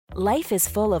Life is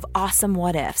full of awesome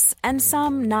what-ifs, and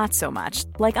some not so much,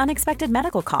 like unexpected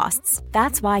medical costs.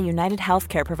 That's why United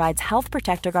Healthcare provides Health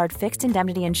Protector Guard fixed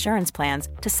indemnity insurance plans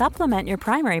to supplement your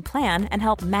primary plan and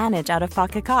help manage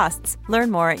out-of-pocket costs.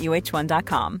 Learn more at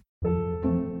uh1.com.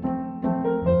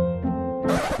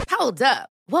 Hold up.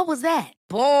 What was that?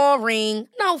 Boring.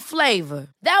 No flavor.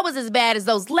 That was as bad as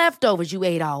those leftovers you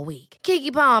ate all week.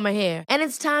 Keke Palmer here, and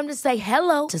it's time to say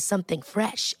hello to something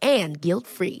fresh and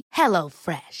guilt-free. Hello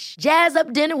Fresh. Jazz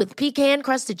up dinner with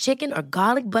pecan-crusted chicken or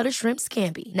garlic butter shrimp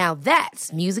scampi. Now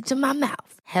that's music to my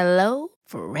mouth. Hello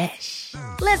Fresh.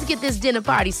 Let's get this dinner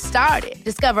party started.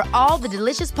 Discover all the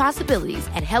delicious possibilities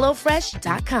at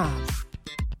hellofresh.com.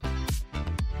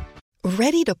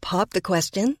 Ready to pop the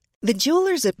question? The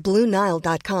jewelers at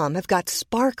BlueNile.com have got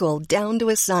sparkle down to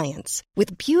a science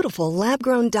with beautiful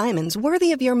lab-grown diamonds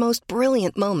worthy of your most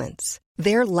brilliant moments.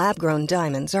 Their lab-grown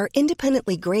diamonds are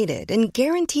independently graded and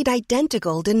guaranteed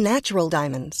identical to natural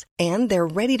diamonds, and they're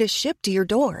ready to ship to your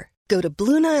door. Go to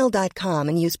BlueNile.com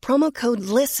and use promo code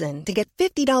LISTEN to get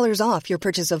 $50 off your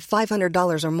purchase of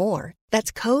 $500 or more.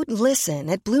 That's code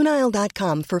LISTEN at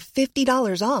BlueNile.com for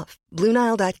 $50 off.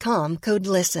 BlueNile.com, code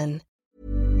LISTEN.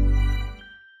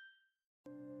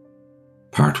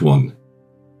 Part 1.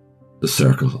 The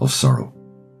Circle of Sorrow.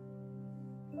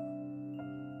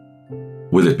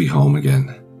 Will it be home again?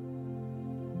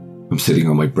 I'm sitting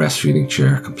on my breastfeeding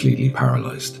chair, completely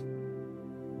paralysed.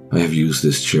 I have used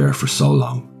this chair for so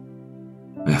long.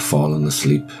 I have fallen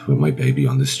asleep with my baby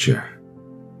on this chair.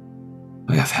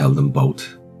 I have held them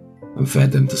both and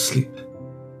fed them to sleep.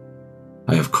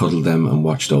 I have cuddled them and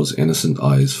watched those innocent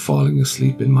eyes falling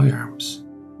asleep in my arms.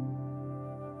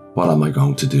 What am I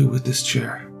going to do with this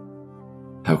chair?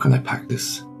 How can I pack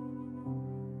this?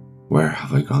 Where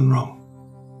have I gone wrong?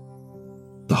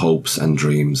 The hopes and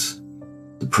dreams,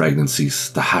 the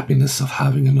pregnancies, the happiness of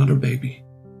having another baby,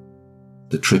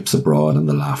 the trips abroad and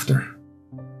the laughter,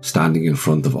 standing in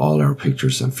front of all our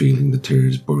pictures and feeling the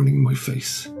tears burning my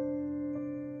face.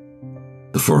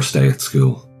 The first day at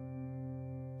school,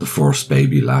 the first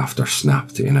baby laughter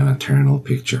snapped in an eternal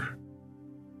picture,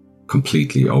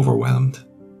 completely overwhelmed.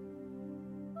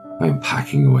 I am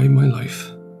packing away my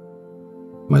life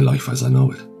as I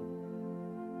know it.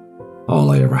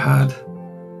 All I ever had,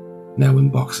 now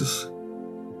in boxes,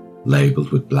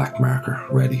 labelled with black marker,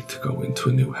 ready to go into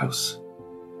a new house.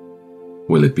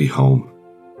 Will it be home?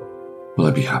 Will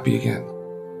I be happy again?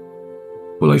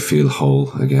 Will I feel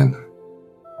whole again?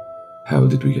 How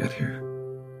did we get here?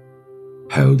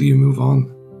 How do you move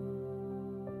on?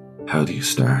 How do you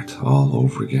start all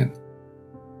over again?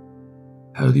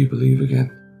 How do you believe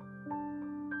again?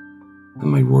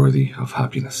 Am I worthy of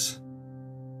happiness?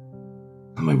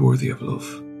 Am I worthy of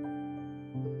love?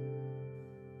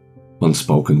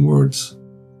 Unspoken words.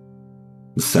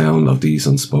 The sound of these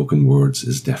unspoken words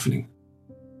is deafening.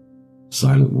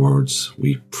 Silent words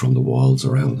weep from the walls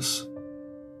around us,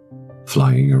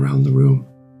 flying around the room,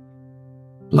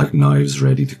 like knives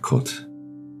ready to cut,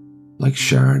 like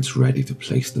shards ready to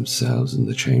place themselves in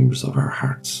the chambers of our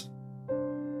hearts.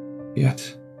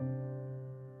 Yet,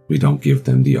 we don't give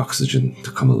them the oxygen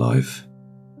to come alive.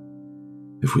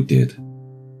 If we did,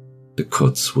 the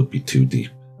cuts would be too deep.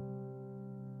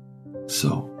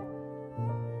 So,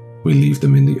 we leave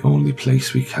them in the only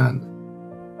place we can,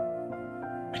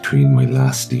 between my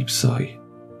last deep sigh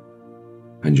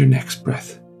and your next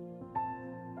breath.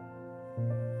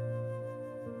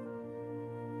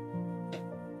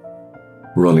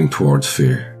 Running towards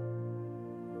fear.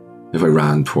 If I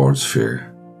ran towards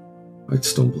fear, I'd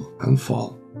stumble and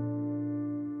fall.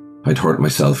 I'd hurt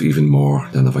myself even more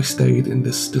than if I stayed in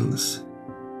this stillness.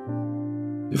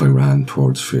 If I ran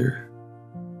towards fear,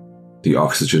 the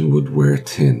oxygen would wear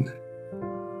thin,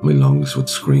 my lungs would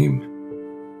scream,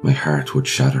 my heart would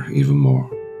shatter even more.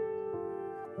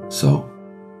 So,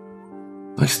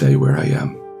 I stay where I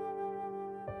am,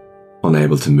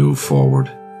 unable to move forward,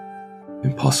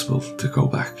 impossible to go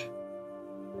back.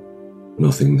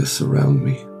 Nothingness around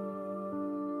me.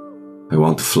 I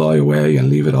want to fly away and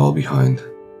leave it all behind.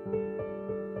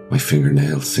 My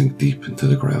fingernails sink deep into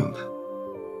the ground.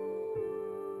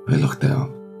 I look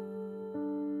down.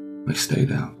 I stay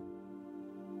down.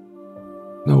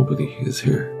 Nobody is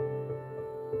here.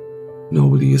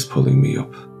 Nobody is pulling me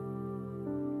up.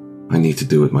 I need to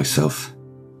do it myself.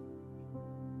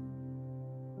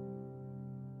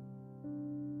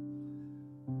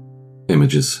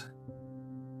 Images.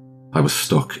 I was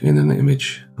stuck in an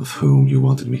image of whom you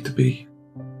wanted me to be.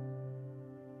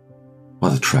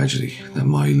 What a tragedy that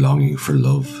my longing for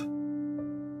love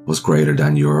was greater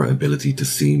than your ability to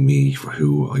see me for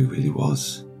who I really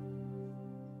was.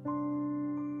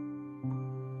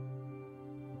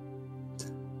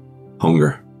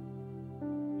 Hunger.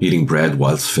 Eating bread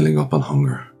whilst filling up on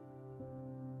hunger.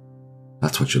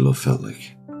 That's what your love felt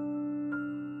like.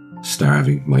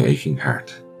 Starving my aching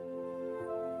heart.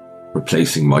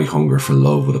 Replacing my hunger for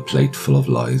love with a plate full of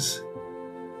lies.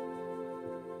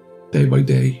 Day by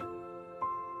day,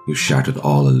 you shattered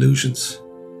all illusions.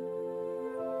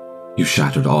 You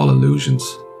shattered all illusions.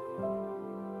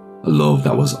 A love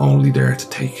that was only there to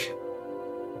take.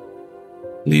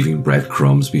 Leaving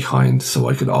breadcrumbs behind so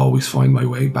I could always find my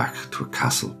way back to a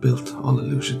castle built on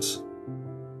illusions.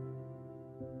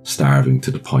 Starving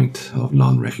to the point of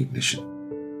non-recognition.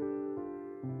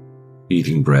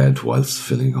 Eating bread whilst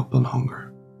filling up on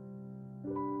hunger.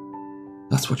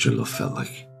 That's what your love felt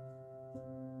like.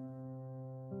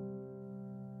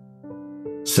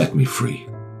 Set me free.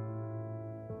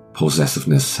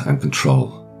 Possessiveness and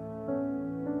control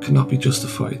cannot be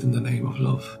justified in the name of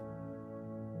love.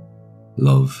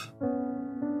 Love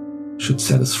should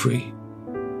set us free.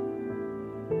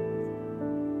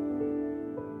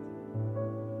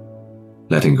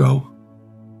 Letting go.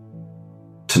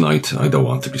 Tonight I don't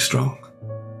want to be strong.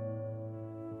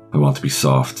 I want to be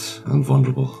soft and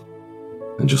vulnerable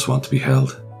and just want to be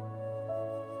held.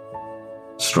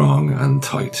 Strong and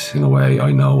tight in a way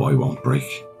I know I won't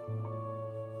break.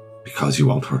 Because you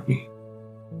won't hurt me.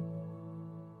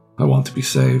 I want to be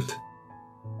saved.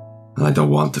 And I don't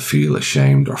want to feel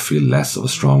ashamed or feel less of a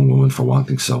strong woman for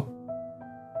wanting so.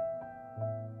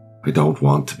 I don't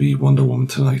want to be Wonder Woman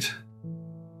tonight.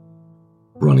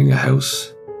 Running a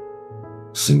house,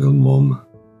 single mum,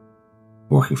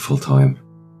 working full time.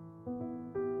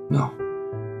 No.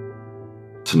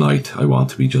 Tonight I want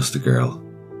to be just a girl.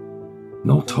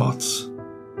 No thoughts,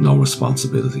 no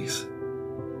responsibilities.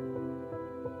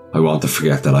 I want to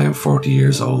forget that I am 40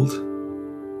 years old,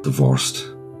 divorced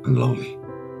and lonely.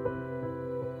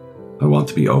 I want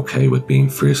to be okay with being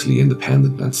fiercely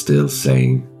independent and still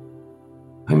saying,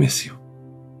 I miss you.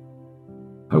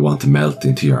 I want to melt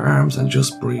into your arms and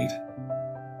just breathe.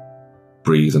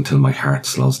 Breathe until my heart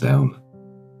slows down,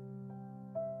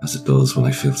 as it does when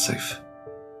I feel safe.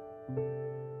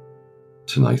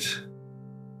 Tonight,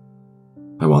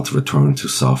 I want to return to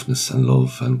softness and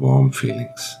love and warm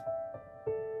feelings.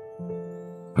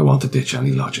 I want to ditch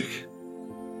any logic.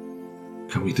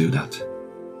 Can we do that?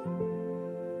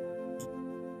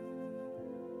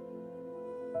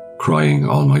 Crying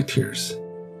all my tears.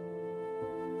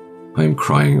 I am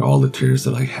crying all the tears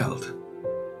that I held.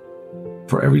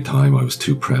 For every time I was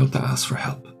too proud to ask for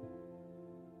help.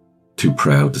 Too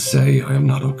proud to say I am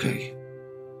not okay.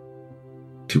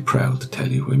 Too proud to tell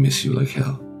you I miss you like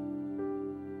hell.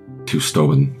 Too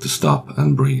stubborn to stop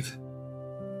and breathe.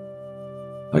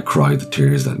 I cried the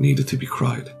tears that needed to be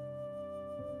cried.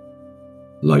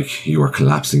 Like you are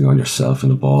collapsing on yourself in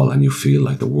a ball and you feel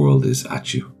like the world is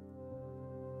at you.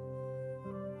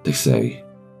 They say,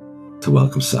 to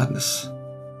welcome sadness,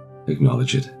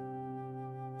 acknowledge it,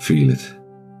 feel it,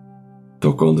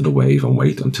 duck under the wave and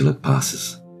wait until it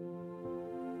passes.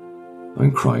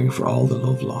 I'm crying for all the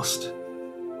love lost.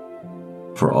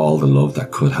 For all the love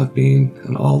that could have been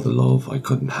and all the love I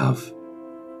couldn't have.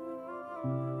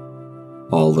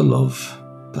 All the love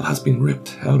that has been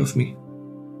ripped out of me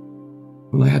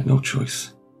when I had no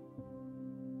choice.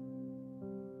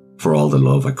 For all the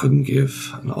love I couldn't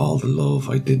give and all the love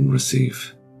I didn't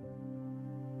receive.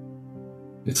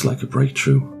 It's like a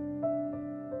breakthrough.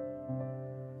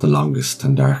 The longest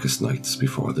and darkest nights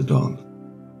before the dawn.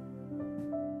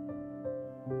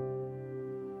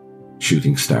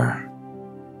 Shooting star.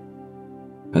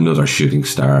 Another shooting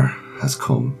star has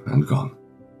come and gone.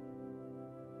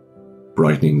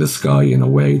 Brightening the sky in a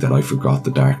way that I forgot the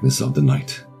darkness of the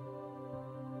night.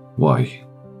 Why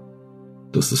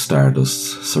does the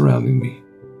stardust surrounding me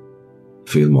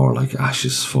feel more like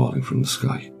ashes falling from the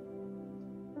sky?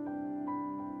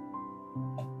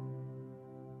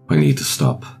 I need to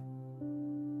stop.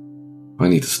 I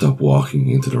need to stop walking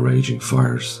into the raging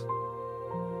fires,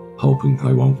 hoping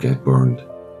I won't get burned,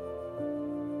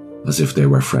 as if they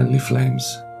were friendly flames.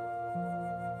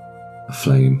 A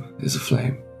flame is a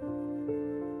flame.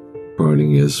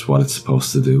 Burning is what it's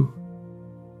supposed to do.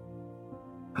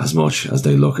 As much as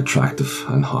they look attractive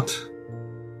and hot,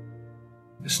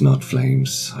 it's not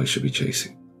flames I should be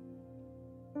chasing,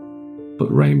 but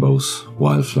rainbows,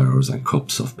 wildflowers and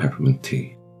cups of peppermint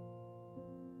tea.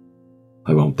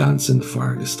 I won't dance in the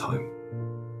fire this time.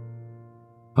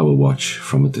 I will watch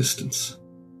from a distance,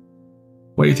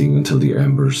 waiting until the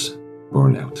embers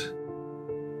burn out.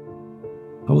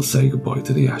 I will say goodbye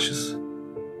to the ashes,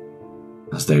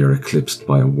 as they are eclipsed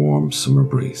by a warm summer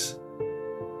breeze.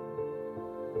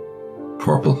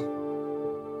 Purple.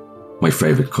 My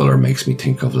favourite colour makes me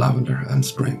think of lavender and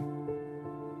spring.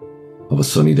 of a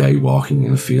sunny day walking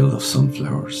in a field of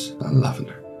sunflowers and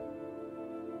lavender.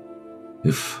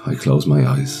 If I close my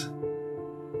eyes,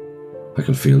 I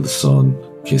can feel the sun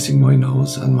kissing my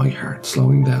nose and my heart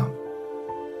slowing down,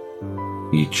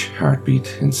 each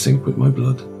heartbeat in sync with my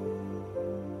blood.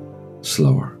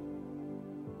 Slower,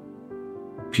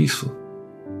 peaceful.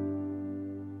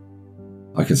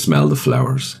 I can smell the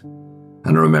flowers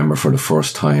and remember for the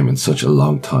first time in such a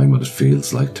long time what it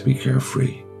feels like to be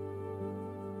carefree.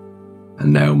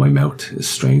 And now my mouth is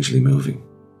strangely moving.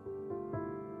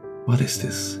 What is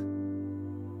this?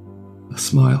 A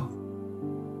smile.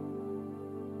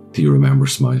 Do you remember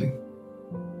smiling?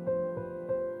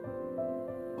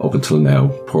 Up until now,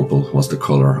 purple was the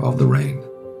colour of the rain,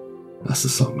 as the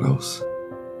song goes.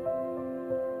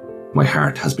 My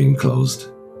heart has been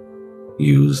closed,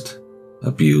 used,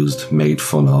 abused, made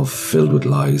fun of, filled with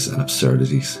lies and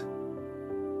absurdities.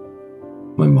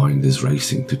 My mind is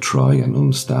racing to try and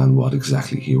understand what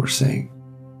exactly you were saying,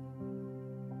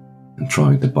 and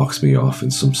trying to box me off in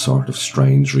some sort of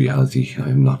strange reality I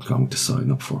am not going to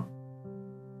sign up for.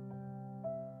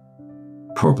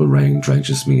 Purple rain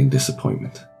drenches me in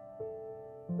disappointment,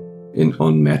 in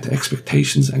unmet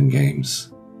expectations and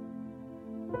games.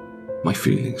 My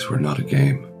feelings were not a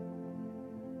game.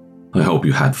 I hope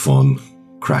you had fun,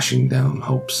 crashing down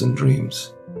hopes and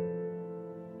dreams.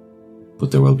 But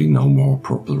there will be no more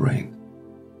purple rain.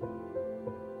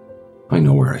 I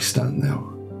know where I stand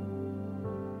now,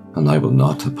 and I will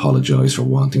not apologise for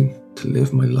wanting to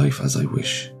live my life as I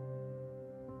wish,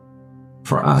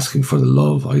 for asking for the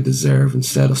love I deserve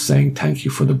instead of saying thank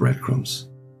you for the breadcrumbs.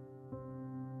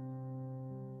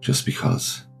 Just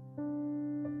because,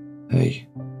 hey,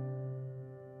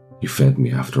 you fed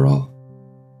me after all.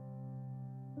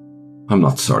 I'm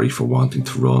not sorry for wanting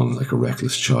to run like a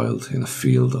reckless child in a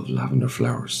field of lavender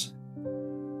flowers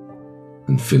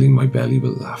and filling my belly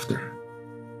with laughter.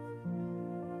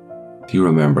 Do you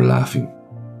remember laughing?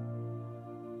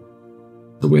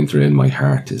 The winter in my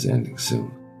heart is ending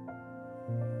soon.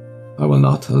 I will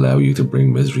not allow you to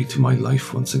bring misery to my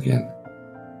life once again.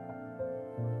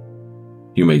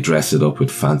 You may dress it up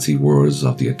with fancy words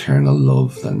of the eternal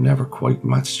love that never quite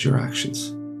matched your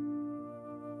actions.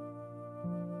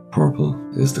 Purple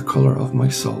is the colour of my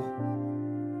soul,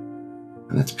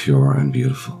 and it's pure and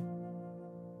beautiful.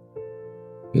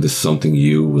 It is something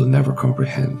you will never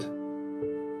comprehend.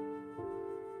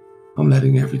 I'm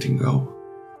letting everything go.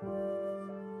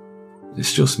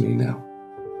 It's just me now,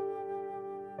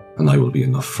 and I will be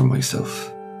enough for myself.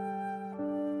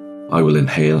 I will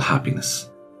inhale happiness,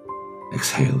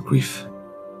 exhale grief.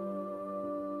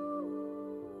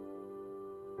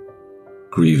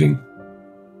 Grieving,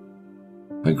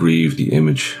 I grieve the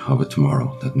image of a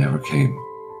tomorrow that never came.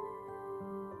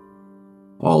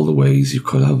 All the ways you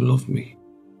could have loved me,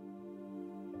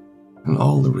 and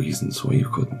all the reasons why you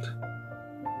couldn't.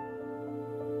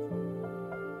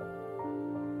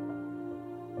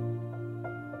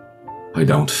 I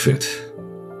don't fit.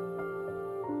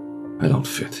 I don't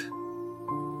fit.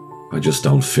 I just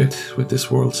don't fit with this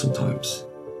world sometimes.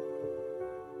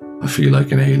 I feel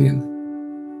like an alien,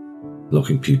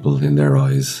 looking people in their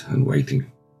eyes and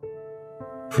waiting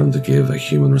for them to give a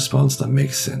human response that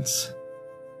makes sense.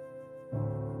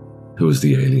 Who is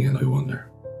the alien, I wonder?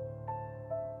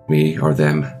 Me or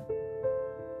them?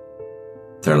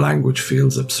 Their language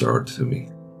feels absurd to me.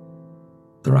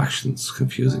 Their actions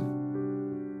confusing.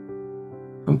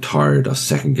 I'm tired of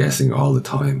second guessing all the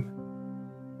time.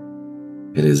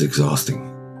 It is exhausting.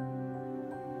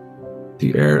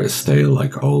 The air is stale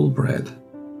like old bread.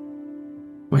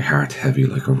 My heart heavy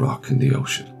like a rock in the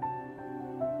ocean.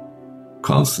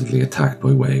 Constantly attacked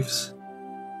by waves.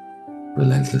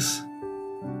 Relentless.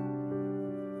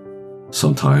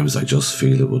 Sometimes I just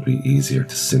feel it would be easier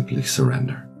to simply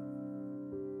surrender.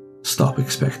 Stop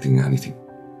expecting anything.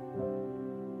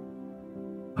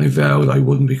 I vowed I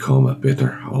wouldn't become a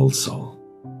bitter old soul.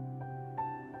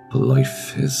 But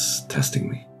life is testing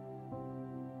me.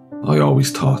 I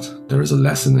always thought there is a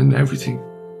lesson in everything,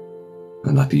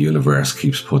 and that the universe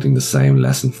keeps putting the same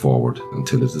lesson forward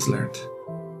until it is learnt.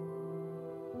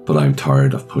 But I'm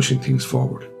tired of pushing things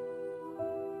forward.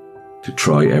 To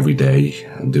try every day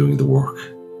and doing the work.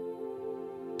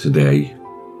 Today,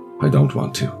 I don't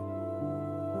want to.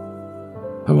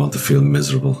 I want to feel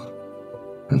miserable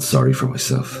and sorry for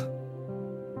myself.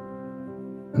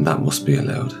 And that must be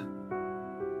allowed.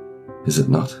 Is it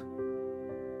not?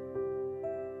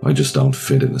 I just don't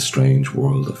fit in a strange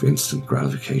world of instant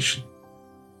gratification,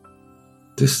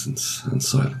 distance and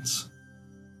silence.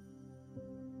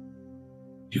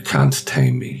 You can't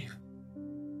tame me.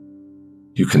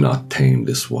 You cannot tame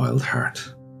this wild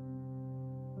heart.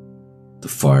 The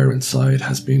fire inside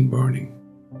has been burning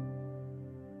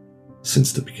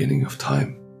since the beginning of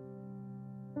time.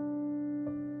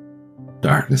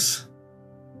 Darkness.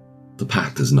 The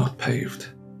path is not paved.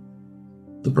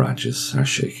 The branches are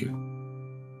shaking.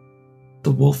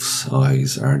 The wolf's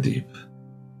eyes are deep,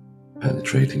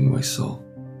 penetrating my soul.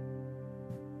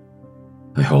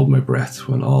 I hold my breath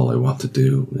when all I want to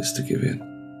do is to give in.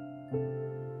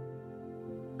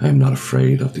 I am not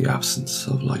afraid of the absence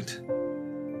of light.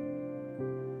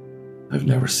 I've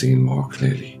never seen more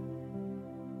clearly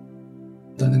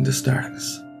than in this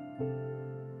darkness.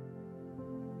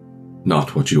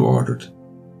 Not what you ordered.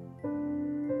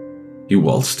 You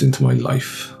waltzed into my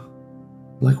life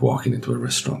like walking into a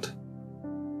restaurant.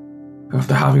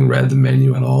 After having read the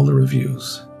menu and all the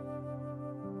reviews,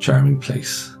 charming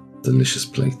place, delicious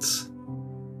plates.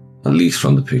 At least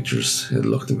from the pictures, it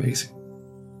looked amazing.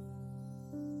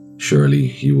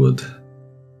 Surely you would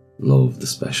love the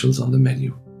specials on the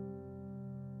menu.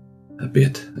 A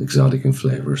bit exotic in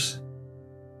flavours,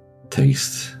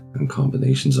 taste and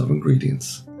combinations of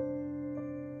ingredients.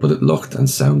 But it looked and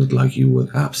sounded like you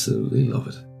would absolutely love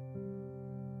it.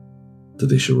 The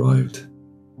dish arrived.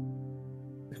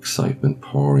 Excitement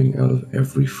pouring out of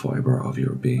every fibre of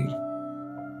your being.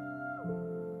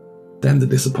 Then the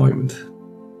disappointment.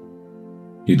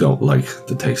 You don't like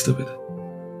the taste of it.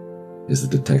 Is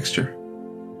it the texture?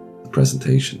 The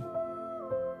presentation?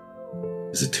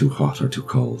 Is it too hot or too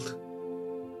cold?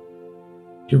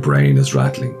 Your brain is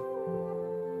rattling,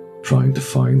 trying to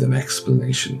find an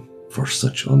explanation for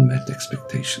such unmet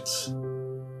expectations.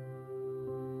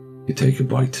 You take a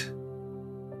bite.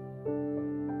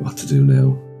 What to do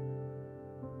now?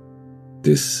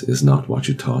 This is not what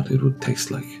you thought it would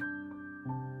taste like.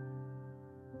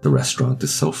 The restaurant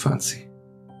is so fancy.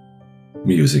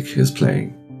 Music is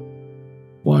playing.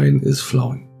 Wine is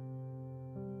flowing.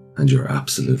 And you're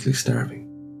absolutely starving.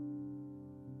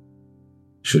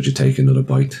 Should you take another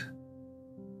bite?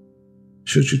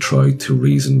 Should you try to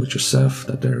reason with yourself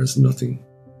that there is nothing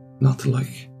not to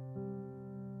like?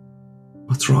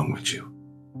 What's wrong with you?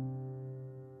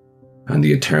 And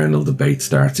the eternal debate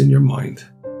starts in your mind.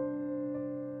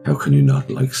 How can you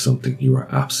not like something you are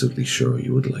absolutely sure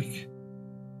you would like?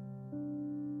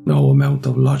 No amount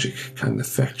of logic can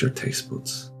affect your taste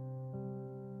buds.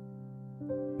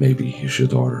 Maybe you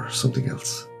should order something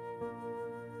else.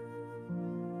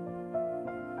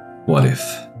 What if?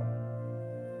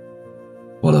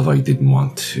 What if I didn't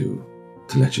want to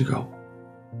let you go?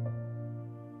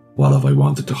 What if I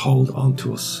wanted to hold on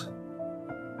to us?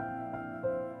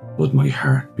 Would my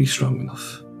heart be strong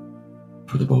enough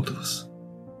for the both of us?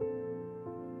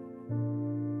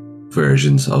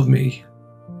 Versions of me.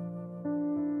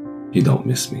 You don't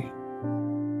miss me.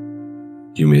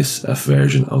 You miss a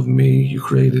version of me you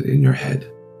created in your head.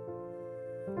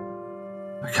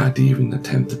 I can't even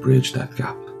attempt to bridge that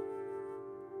gap.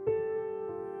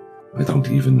 I don't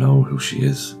even know who she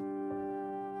is.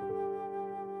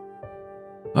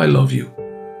 I love you.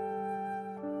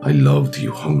 I loved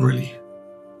you hungrily,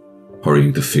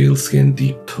 hurrying to feel skin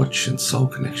deep touch and soul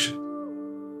connection.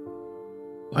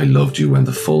 I loved you when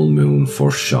the full moon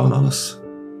first shone on us.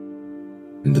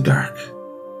 In the dark.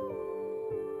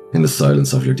 In the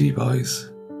silence of your deep eyes.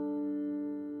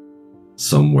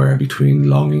 Somewhere between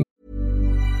longing.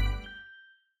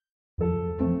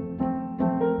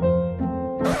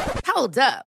 Hold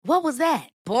up. What was that?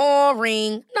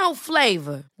 Boring. No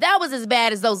flavor. That was as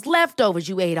bad as those leftovers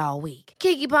you ate all week.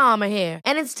 Keke Palmer here,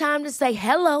 and it's time to say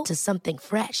hello to something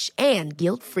fresh and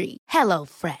guilt-free. Hello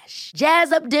Fresh.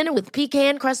 Jazz up dinner with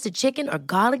pecan-crusted chicken or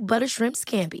garlic butter shrimp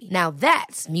scampi. Now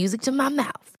that's music to my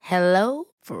mouth. Hello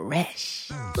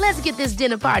Fresh. Let's get this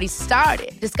dinner party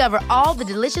started. Discover all the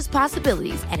delicious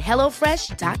possibilities at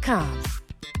hellofresh.com.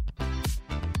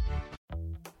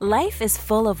 Life is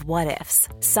full of what-ifs.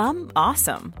 Some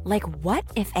awesome, like what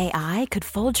if AI could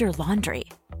fold your laundry?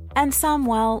 And some,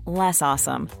 well, less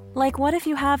awesome, like what if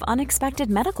you have unexpected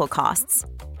medical costs?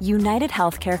 United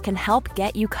Healthcare can help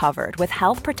get you covered with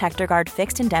Health Protector Guard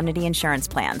fixed indemnity insurance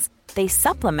plans. They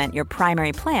supplement your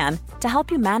primary plan to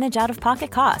help you manage out-of-pocket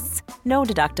costs. No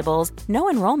deductibles, no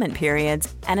enrollment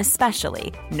periods, and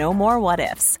especially no more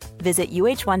what-ifs. Visit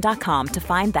uh1.com to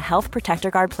find the Health Protector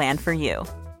Guard plan for you.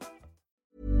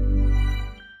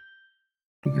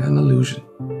 An illusion.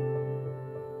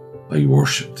 I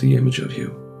worshipped the image of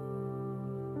you,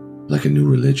 like a new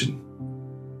religion,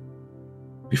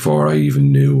 before I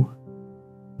even knew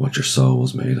what your soul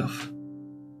was made of.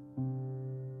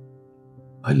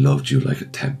 I loved you like a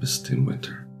tempest in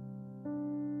winter,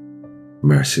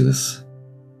 merciless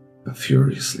and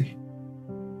furiously,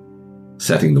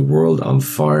 setting the world on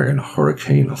fire in a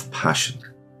hurricane of passion,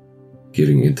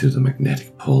 giving into the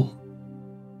magnetic pull,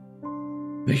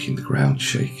 making the ground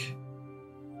shake,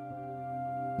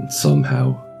 and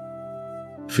somehow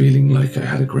feeling like I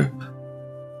had a grip.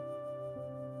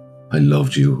 I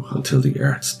loved you until the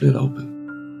earth split open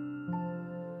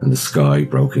and the sky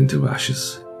broke into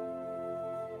ashes,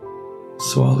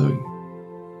 swallowing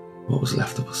what was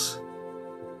left of us.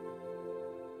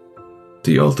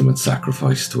 The ultimate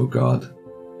sacrifice to a god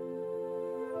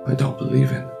I don't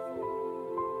believe in.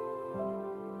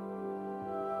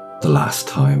 The last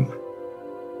time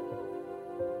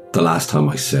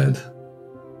I said,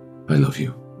 I love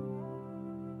you,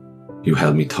 you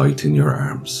held me tight in your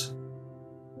arms.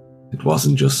 It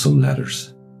wasn't just some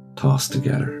letters tossed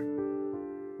together.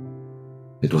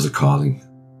 It was a calling,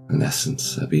 an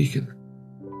essence, a beacon.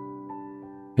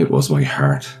 It was my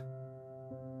heart,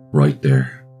 right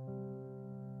there,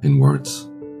 in words.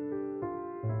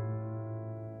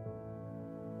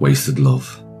 Wasted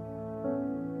love.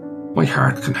 My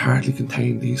heart can hardly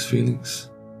contain these feelings.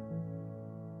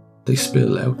 They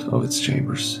spill out of its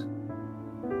chambers,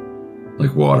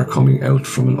 like water coming out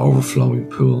from an overflowing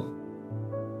pool.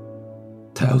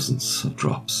 Thousands of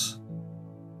drops,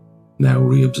 now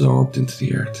reabsorbed into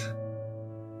the earth,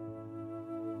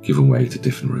 giving way to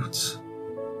different roots.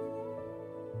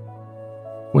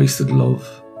 Wasted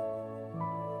love,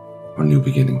 or new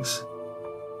beginnings.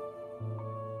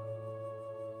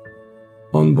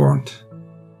 Unburnt,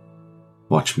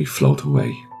 watch me float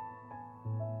away,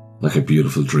 like a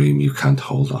beautiful dream you can't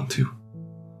hold on to.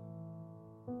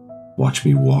 Watch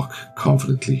me walk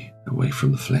confidently away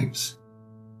from the flames.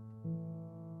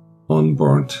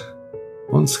 Unburnt,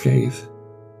 unscathed,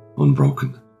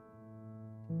 unbroken.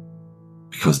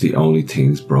 Because the only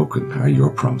things broken are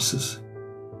your promises.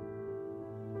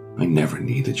 I never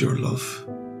needed your love,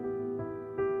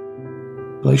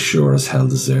 but I sure as hell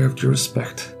deserved your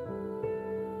respect.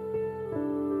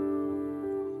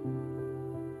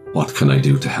 What can I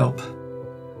do to help?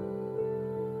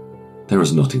 There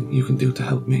is nothing you can do to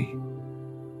help me,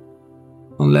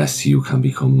 unless you can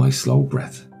become my slow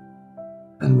breath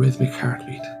and rhythmic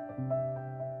heartbeat,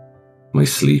 my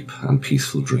sleep and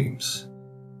peaceful dreams.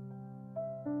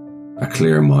 A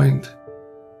clear mind,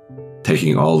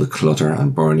 taking all the clutter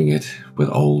and burning it with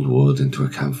old wood into a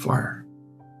campfire.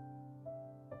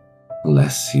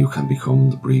 Unless you can become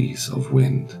the breeze of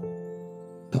wind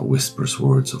that whispers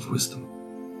words of wisdom,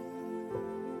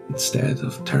 instead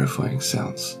of terrifying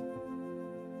sounds.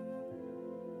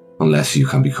 Unless you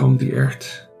can become the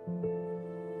earth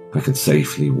I can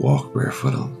safely walk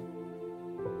barefoot on,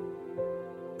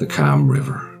 the calm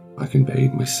river I can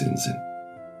bathe my sins in,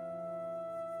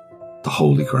 the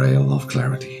holy grail of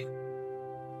clarity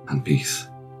and peace.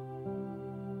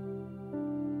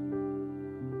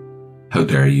 How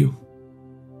dare you?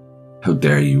 How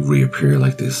dare you reappear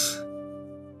like this?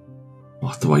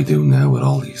 What do I do now with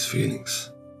all these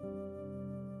feelings?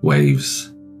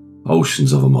 Waves,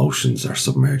 oceans of emotions are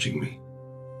submerging me,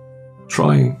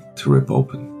 trying to rip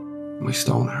open my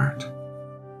stone heart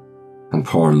and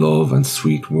pour love and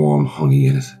sweet warm honey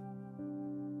in it.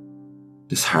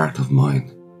 This heart of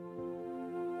mine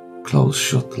closed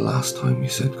shut the last time we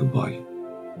said goodbye.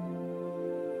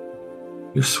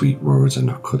 Your sweet words are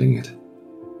not cutting it,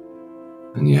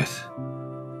 and yet,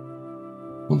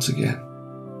 once again,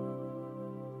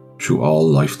 through all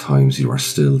lifetimes you are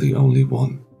still the only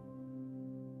one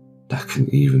that can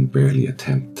even barely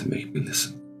attempt to make me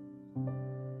listen.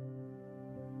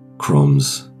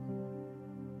 Crumbs.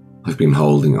 I've been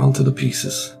holding onto the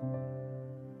pieces,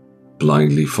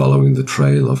 blindly following the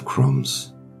trail of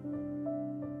crumbs,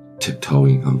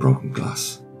 tiptoeing on broken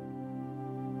glass,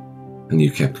 and you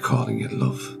kept calling it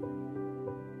love.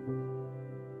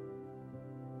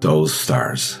 Those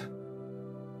stars.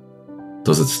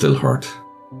 Does it still hurt?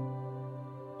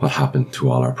 What happened to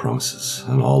all our promises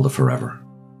and all the forever?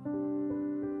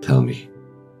 Tell me,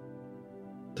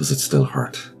 does it still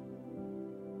hurt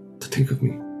to think of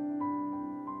me?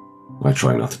 I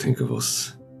try not to think of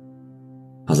us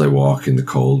as I walk in the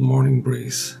cold morning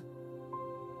breeze.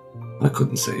 I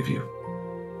couldn't save you,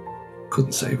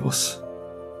 couldn't save us.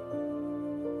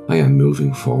 I am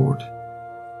moving forward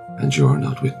and you're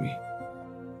not with me.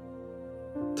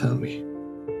 Tell me,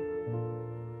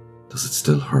 does it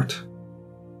still hurt?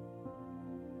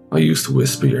 I used to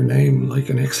whisper your name like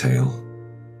an exhale,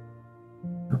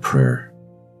 a prayer.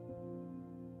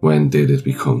 When did it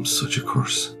become such a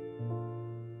curse?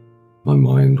 My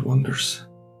mind wanders,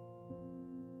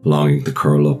 longing to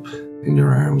curl up in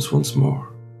your arms once more.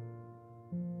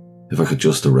 If I could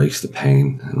just erase the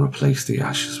pain and replace the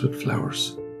ashes with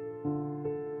flowers.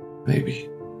 Maybe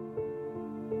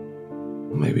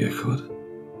I could.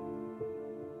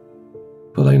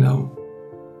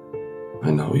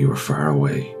 though you were far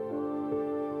away.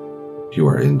 You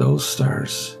are in those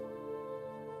stars.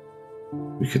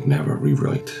 We could never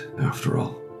rewrite after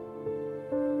all.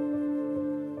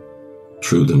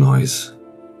 Through the noise,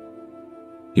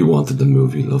 you wanted the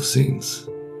movie love scenes.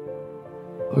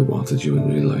 I wanted you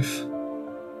in real life.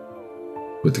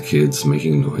 With the kids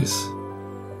making noise,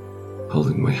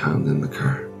 holding my hand in the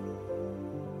car.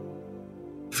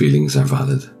 Feelings are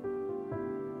valid.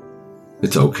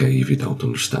 It's okay if you don't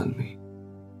understand me.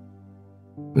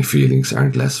 My feelings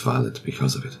aren't less valid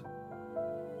because of it.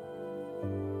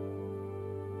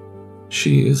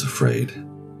 She is afraid.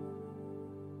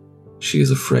 She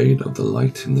is afraid of the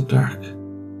light in the dark.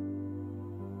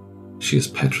 She is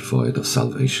petrified of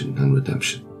salvation and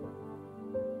redemption.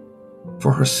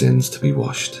 For her sins to be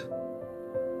washed.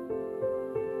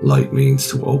 Light means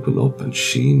to open up, and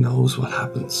she knows what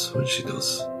happens when she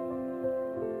does.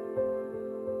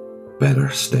 Better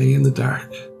stay in the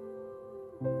dark.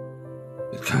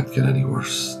 It can't get any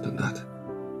worse than that.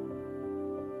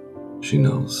 She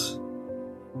knows.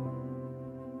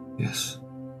 Yes.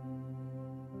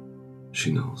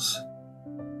 She knows.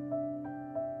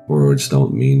 Words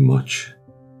don't mean much.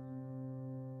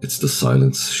 It's the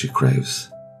silence she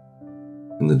craves.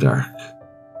 In the dark,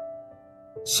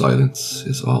 silence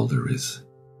is all there is.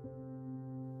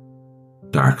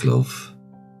 Dark love.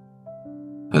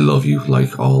 I love you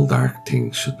like all dark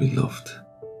things should be loved.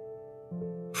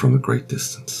 From a great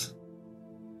distance.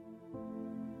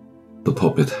 The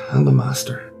puppet and the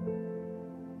master.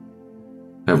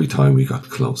 Every time we got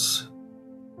close,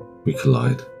 we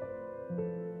collide.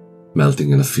 Melting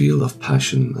in a field of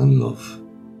passion and love.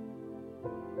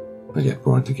 I get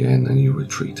burnt again and you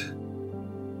retreat.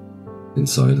 In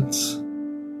silence.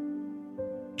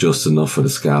 Just enough for the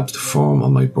scabs to form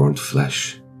on my burnt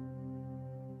flesh.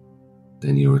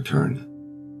 Then you return,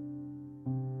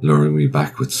 luring me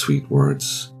back with sweet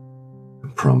words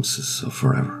and promises of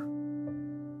forever.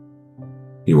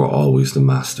 You are always the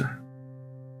master,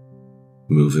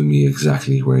 moving me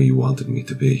exactly where you wanted me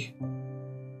to be,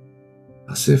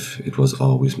 as if it was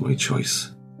always my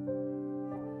choice,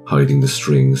 hiding the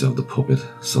strings of the puppet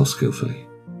so skillfully.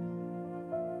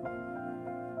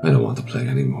 I don't want to play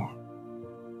anymore.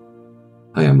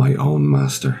 I am my own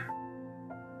master,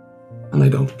 and I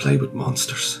don't play with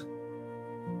monsters.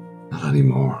 Not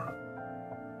anymore.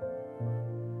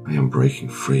 I am breaking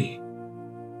free.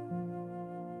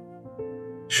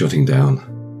 Shutting down.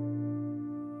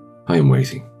 I am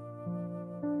waiting,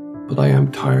 but I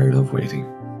am tired of waiting.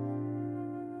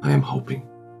 I am hoping,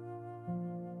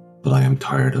 but I am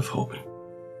tired of hoping.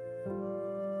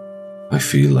 I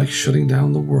feel like shutting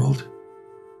down the world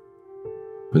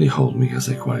when you hold me as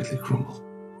I quietly crumble,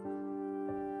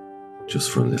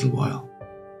 just for a little while.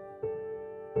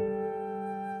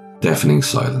 Deafening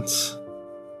silence.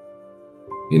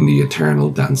 In the eternal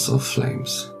dance of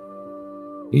flames,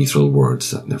 ethereal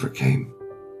words that never came,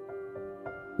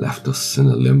 left us in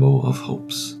a limbo of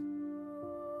hopes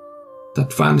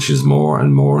that vanishes more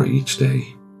and more each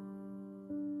day,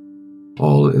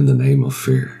 all in the name of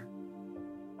fear,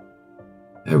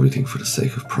 everything for the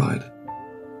sake of pride.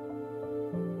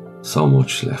 So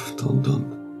much left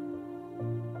undone.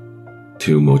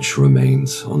 Too much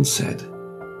remains unsaid.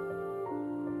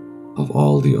 Of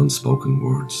all the unspoken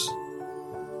words,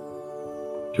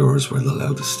 yours were the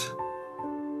loudest.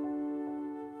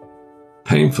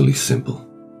 Painfully simple.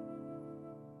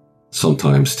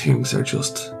 Sometimes things are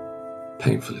just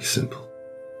painfully simple.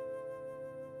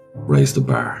 Raise the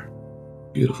bar,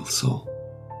 beautiful soul.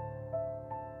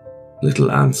 Little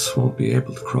ants won't be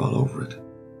able to crawl over it.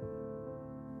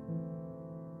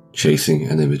 Chasing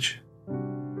an image.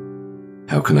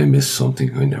 How can I miss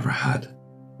something I never had?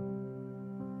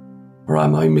 Or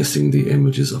am I missing the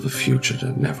images of a future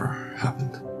that never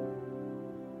happened?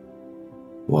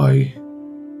 Why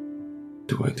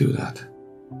do I do that?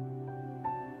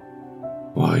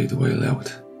 Why do I allow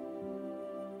it?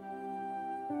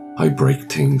 I break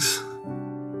things.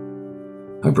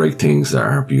 I break things that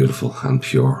are beautiful and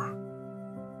pure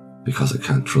because I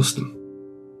can't trust them.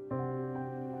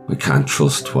 I can't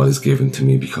trust what is given to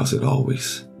me because it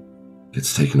always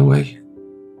gets taken away.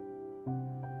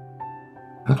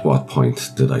 At what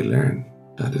point did I learn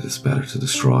that it is better to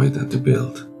destroy than to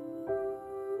build?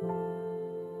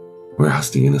 Where has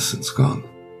the innocence gone?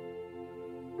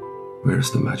 Where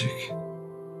is the magic?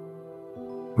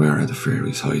 Where are the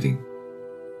fairies hiding?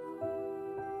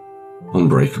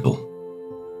 Unbreakable.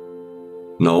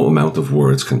 No amount of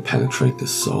words can penetrate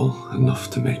this soul enough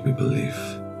to make me believe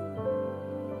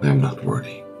I am not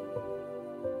worthy.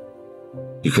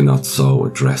 You cannot sew a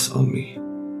dress on me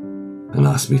and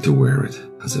ask me to wear it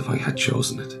as if I had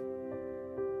chosen it.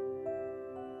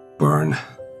 burn.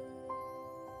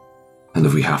 And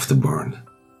if we have to burn,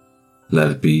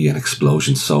 let it be an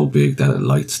explosion so big that it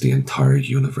lights the entire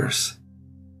universe.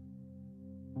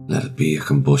 Let it be a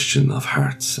combustion of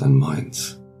hearts and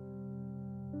minds.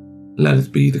 Let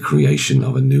it be the creation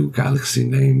of a new galaxy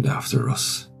named after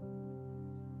us.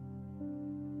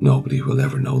 Nobody will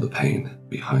ever know the pain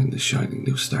behind the shining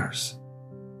new stars.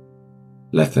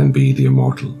 Let them be the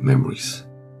immortal memories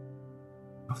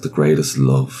of the greatest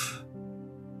love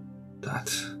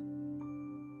that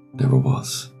never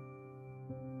was.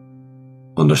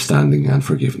 Understanding and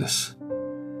forgiveness.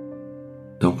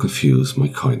 Don't confuse my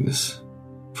kindness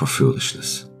for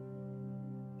foolishness.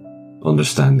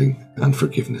 Understanding and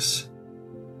forgiveness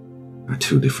are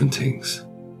two different things.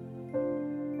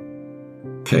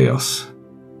 Chaos.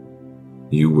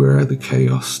 You were the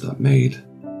chaos that made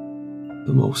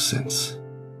the most sense.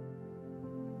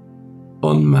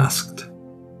 Unmasked.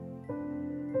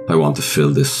 I want to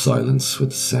fill this silence with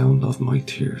the sound of my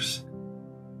tears.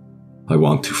 I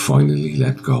want to finally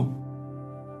let go.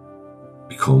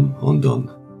 Become undone,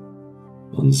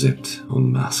 unzipped,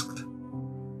 unmasked.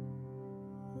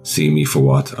 See me for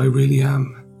what I really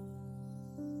am.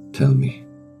 Tell me,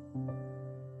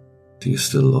 do you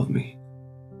still love me?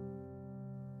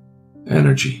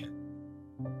 Energy.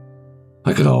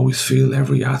 I could always feel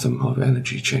every atom of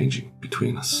energy changing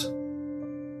between us.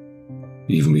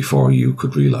 Even before you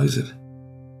could realize it.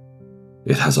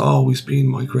 It has always been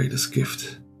my greatest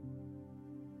gift.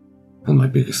 And my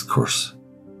biggest curse.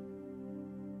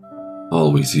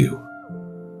 Always you.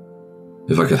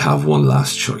 If I could have one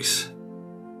last choice,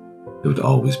 it would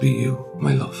always be you,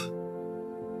 my love.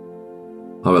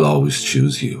 I will always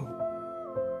choose you.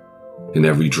 In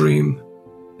every dream,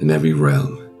 in every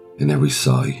realm, in every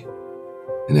sigh,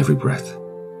 in every breath.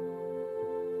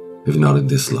 If not in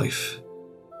this life,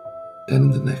 then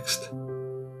in the next.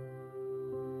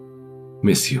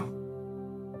 Miss you.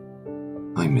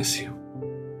 I miss you.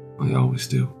 I always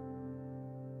do.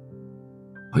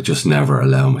 I just never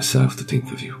allow myself to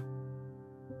think of you.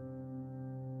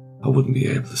 I wouldn't be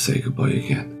able to say goodbye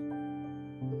again.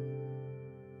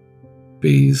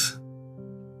 Bees.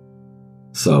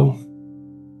 So,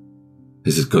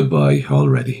 is it goodbye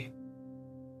already?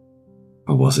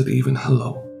 Or was it even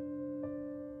hello?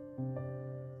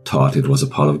 Thought it was a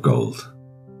pot of gold.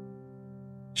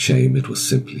 Shame it was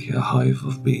simply a hive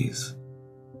of bees.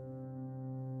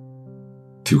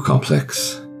 Too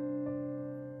complex.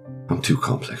 I'm too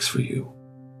complex for you.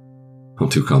 I'm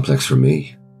too complex for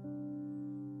me.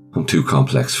 I'm too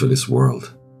complex for this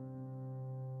world.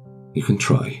 You can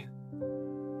try.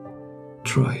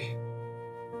 Try.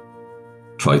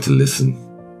 Try to listen,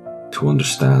 to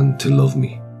understand, to love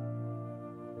me.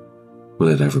 Will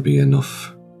it ever be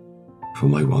enough for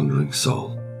my wandering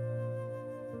soul?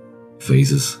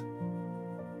 Phases.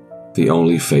 The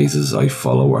only phases I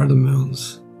follow are the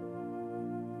moons,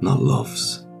 not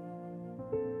love's.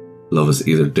 Love is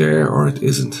either there or it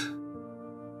isn't.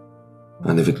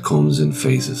 And if it comes in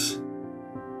phases,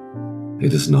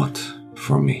 it is not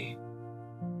for me.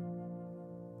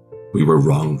 We were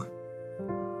wrong.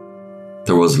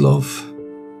 There was love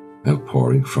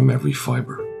outpouring from every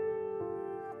fibre,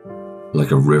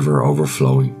 like a river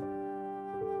overflowing,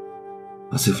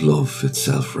 as if love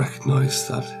itself recognised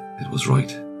that it was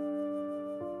right.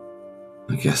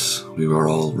 I guess we were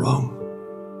all wrong.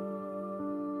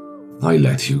 I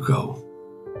let you go.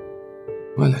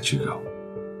 I let you go.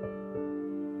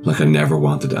 Like I never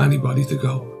wanted anybody to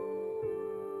go.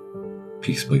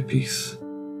 Piece by piece.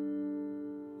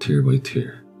 Tear by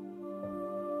tear.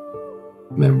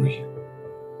 Memory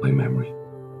by memory.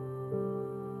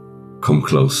 Come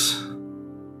close.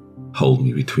 Hold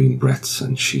me between breaths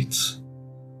and sheets.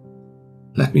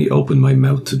 Let me open my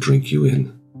mouth to drink you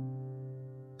in.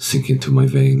 Sink into my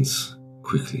veins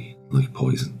quickly like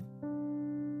poison,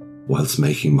 whilst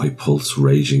making my pulse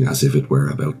raging as if it were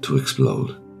about to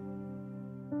explode.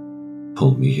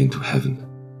 Pull me into heaven.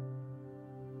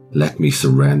 Let me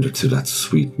surrender to that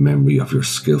sweet memory of your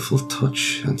skillful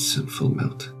touch and sinful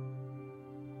mouth,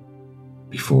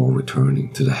 before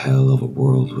returning to the hell of a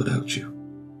world without you.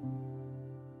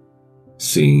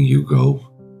 Seeing you go,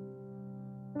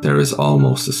 there is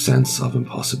almost a sense of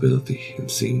impossibility in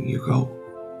seeing you go,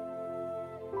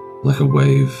 like a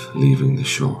wave leaving the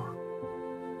shore.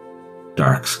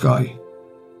 Dark sky.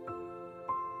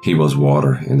 He was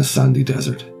water in a sandy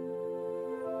desert,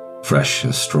 fresh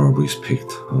as strawberries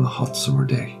picked on a hot summer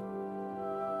day,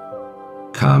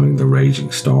 calming the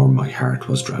raging storm my heart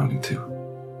was drowning to.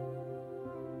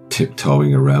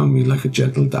 Tiptoeing around me like a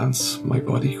gentle dance my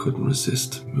body couldn't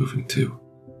resist moving to.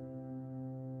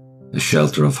 A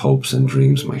shelter of hopes and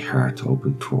dreams my heart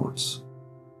opened towards.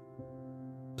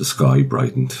 The sky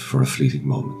brightened for a fleeting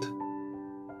moment,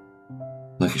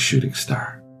 like a shooting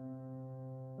star,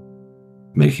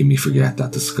 making me forget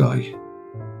that the sky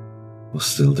was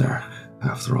still dark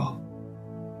after all.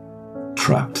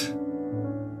 Trapped.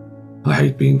 I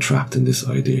hate being trapped in this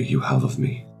idea you have of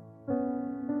me.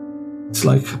 It's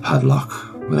like a padlock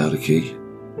without a key.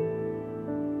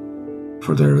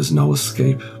 For there is no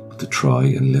escape but to try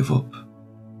and live up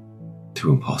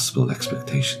to impossible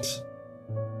expectations.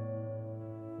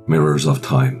 Mirrors of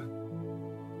time.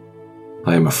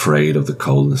 I am afraid of the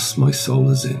coldness my soul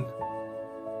is in.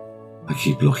 I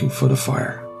keep looking for the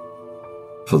fire,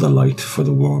 for the light, for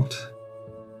the warmth,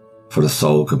 for the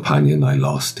sole companion I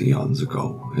lost eons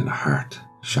ago in a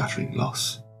heart-shattering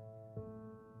loss.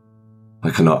 I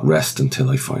cannot rest until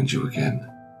I find you again.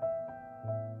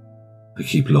 I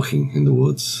keep looking in the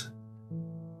woods,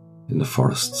 in the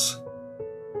forests,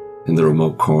 in the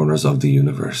remote corners of the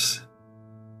universe,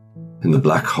 in the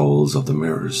black holes of the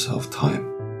mirrors of time,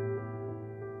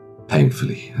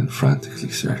 painfully and frantically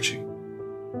searching,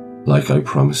 like I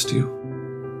promised you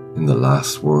in the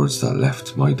last words that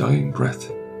left my dying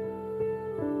breath.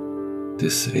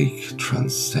 This ache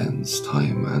transcends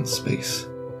time and space.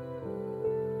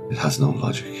 It has no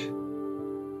logic.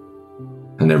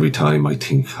 And every time I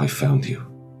think I found you,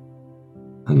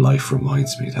 and life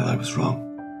reminds me that I was wrong,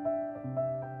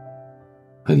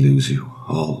 I lose you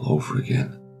all over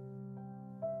again.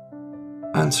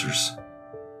 Answers.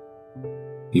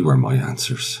 You are my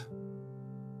answers.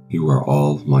 You are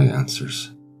all my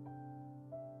answers.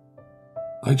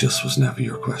 I just was never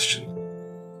your question.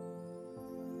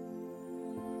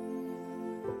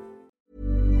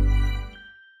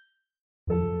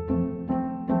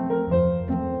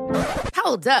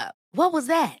 Hold up. What was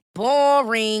that?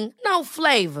 Boring. No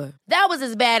flavor. That was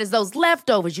as bad as those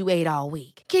leftovers you ate all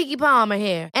week. Keke Palmer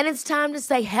here, and it's time to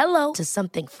say hello to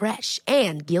something fresh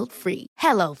and guilt-free.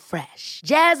 Hello Fresh.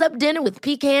 Jazz up dinner with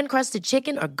pecan-crusted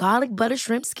chicken or garlic butter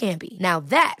shrimp scampi. Now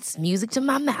that's music to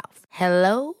my mouth.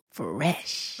 Hello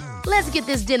Fresh. Let's get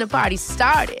this dinner party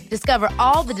started. Discover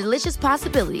all the delicious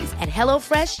possibilities at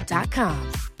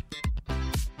HelloFresh.com.